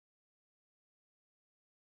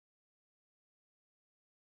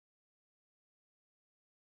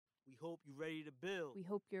hope you're ready to build. We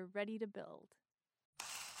hope you're ready to build.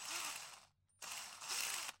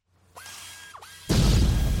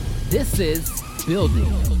 This is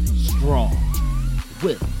Building Strong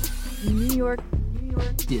with New York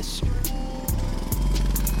District.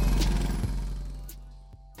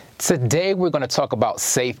 Today we're going to talk about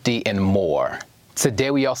safety and more. Today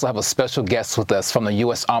we also have a special guest with us from the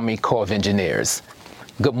U.S. Army Corps of Engineers.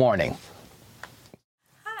 Good morning.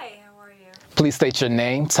 Hi, how are you? Please state your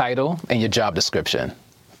name, title, and your job description.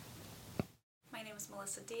 My name is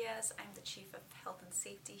Melissa Diaz. I'm the Chief of Health and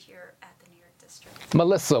Safety here at the New York District.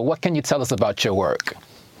 Melissa, what can you tell us about your work?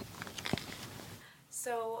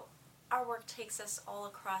 So our work takes us all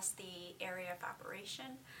across the area of operation.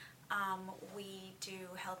 We do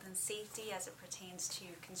health and safety as it pertains to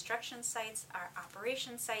construction sites, our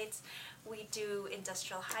operation sites. We do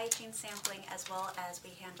industrial hygiene sampling, as well as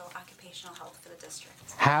we handle occupational health for the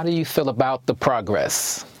district. How do you feel about the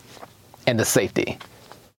progress and the safety?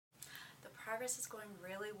 The progress is going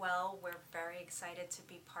really well. We're very excited to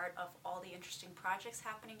be part of all the interesting projects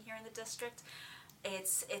happening here in the district.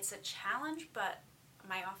 It's a challenge, but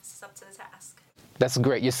my office is up to the task. That's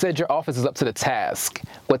great. You said your office is up to the task.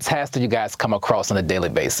 What tasks do you guys come across on a daily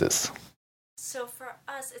basis? So for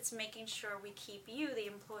us, it's making sure we keep you, the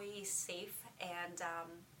employees, safe and,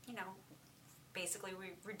 basically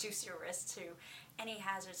we reduce your risk to any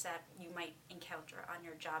hazards that you might encounter on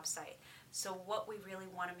your job site. So what we really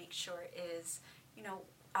want to make sure is,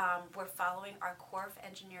 we're following our Corps of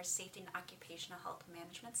Engineers Safety and Occupational Health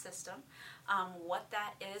Management System. What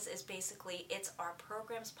that is basically it's our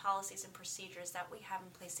programs, policies, and procedures that we have in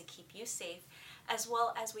place to keep you safe, as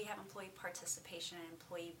well as we have employee participation and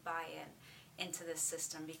employee buy-in into this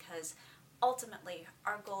system, because ultimately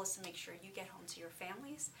our goal is to make sure you get home to your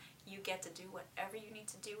families, you get to do whatever you need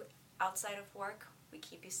to do outside of work, we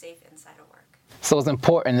keep you safe inside of work. So it's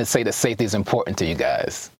important to say that safety is important to you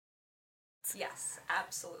guys. Yes,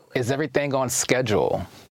 absolutely. Is everything on schedule?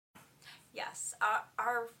 Yes,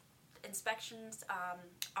 our inspections,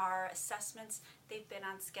 our assessments, they've been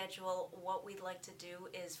on schedule. What we'd like to do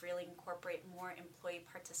is really incorporate more employee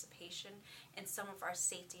participation in some of our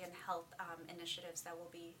safety and health initiatives that we'll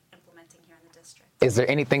be implementing here in the district. Is there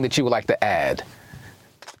anything that you would like to add?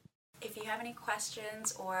 If you have any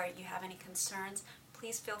questions or you have any concerns,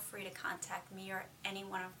 please feel free to contact me or any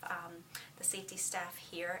one of the safety staff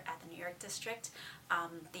here at the New York District.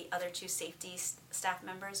 The other two safety staff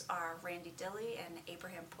members are Randy Dilley and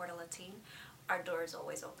Abraham Portalatine. Our door is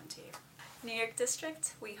always open to you. New York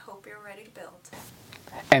District, we hope you're ready to build.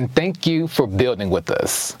 And thank you for building with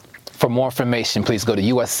us. For more information, please go to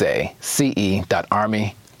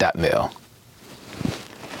usace.army.mil.